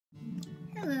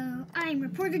I'm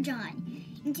Reporter John,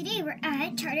 and today we're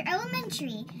at Charter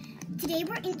Elementary. Today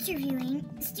we're interviewing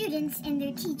students and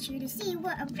their teacher to see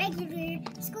what a regular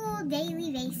school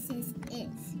daily basis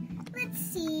is. Let's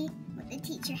see what the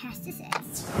teacher has to say.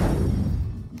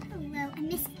 Hello, I'm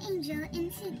Miss Angel,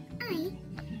 and I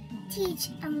teach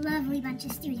a lovely bunch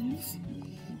of students.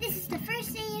 This is the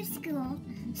first day of school,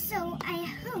 so I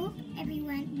hope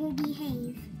everyone will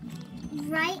behave.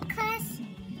 Right, class?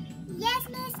 Yes,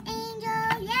 Miss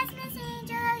Angel. Yes, Miss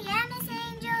Angel. Yeah, Miss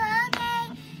Angel. Okay.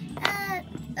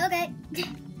 Okay.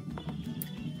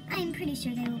 I'm pretty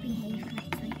sure they will behave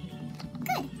correctly.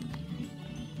 Good.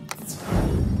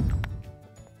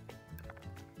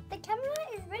 The camera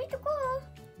is ready to go.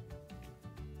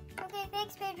 Okay,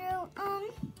 thanks, Pedro.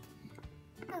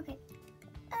 Okay.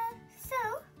 So,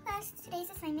 class, today's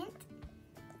assignment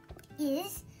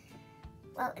is,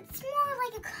 well, it's more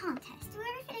like a contest.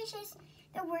 Whoever finishes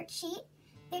the worksheet,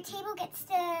 their table gets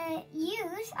to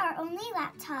use our only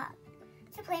laptop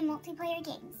to play multiplayer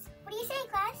games. What do you say,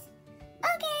 class?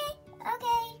 Okay.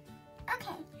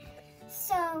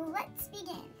 So, let's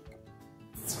begin.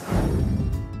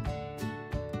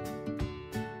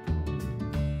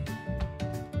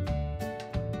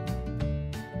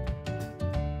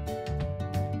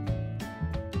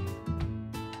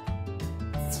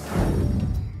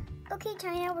 Okay,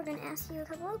 China, we're going to ask you a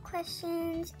couple of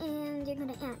questions and you're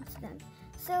going to answer them.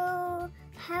 So,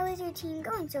 how is your team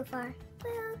going so far?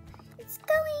 Well, it's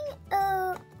going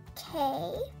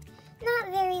okay. Not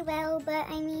very well, but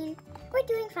I mean, we're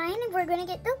doing fine and we're going to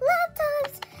get the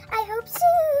laptops. I hope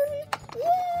soon.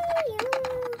 Yay!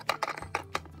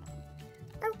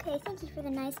 Okay, thank you for the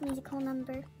nice musical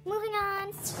number. Moving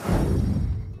on.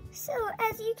 So,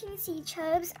 as you can see,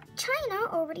 Chubbs, China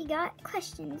already got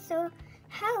questions. So,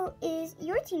 how is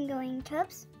your team going,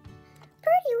 Chubbs?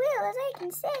 Pretty well, as I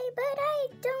can say, but I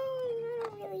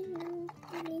don't really know.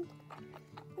 I mean,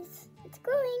 it's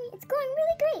going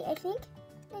really great, I think.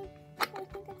 I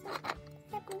think that's what's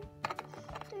happening.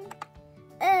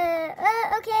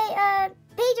 Okay,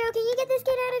 Pedro, can you get this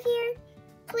kid out of here?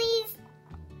 Please.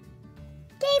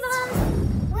 Okay, boss.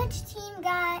 Which team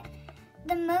got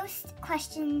the most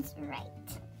questions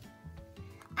right?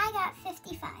 I got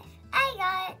 55. I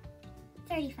got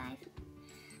 35.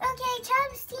 Okay,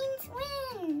 Chubbs teams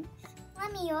wins.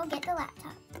 Let me all get the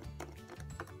laptop.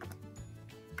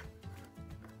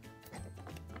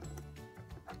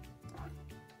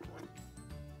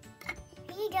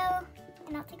 Here you go,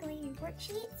 and I'll take away your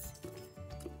worksheets.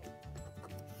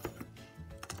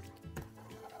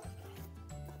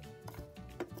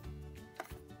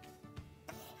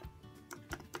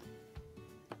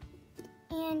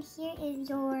 And here is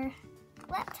your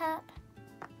laptop.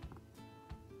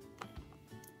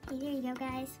 Okay, there you go,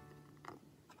 guys.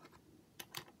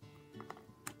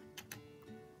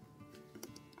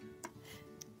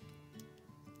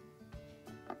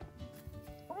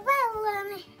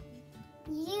 Well,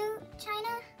 you,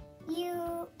 China,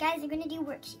 you guys are gonna do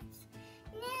worksheets.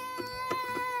 No!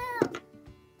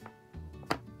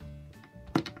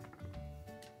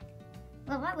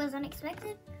 Well, that was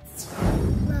unexpected.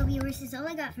 Well, viewers, this is all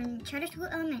I got from Charter School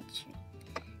Elementary.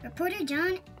 Reporter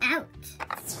John out.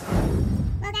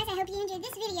 Well, guys, I hope you enjoyed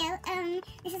this video.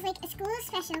 This is like a school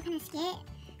special kind of skit.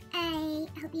 I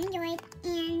hope you enjoyed.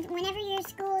 And whenever your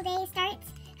school day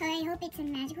starts, I hope it's a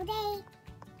magical day.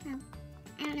 Well,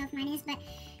 I don't know if mine is, but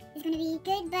it's going to be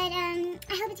good. But I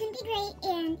hope it's going to be great.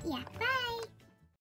 And yeah, bye.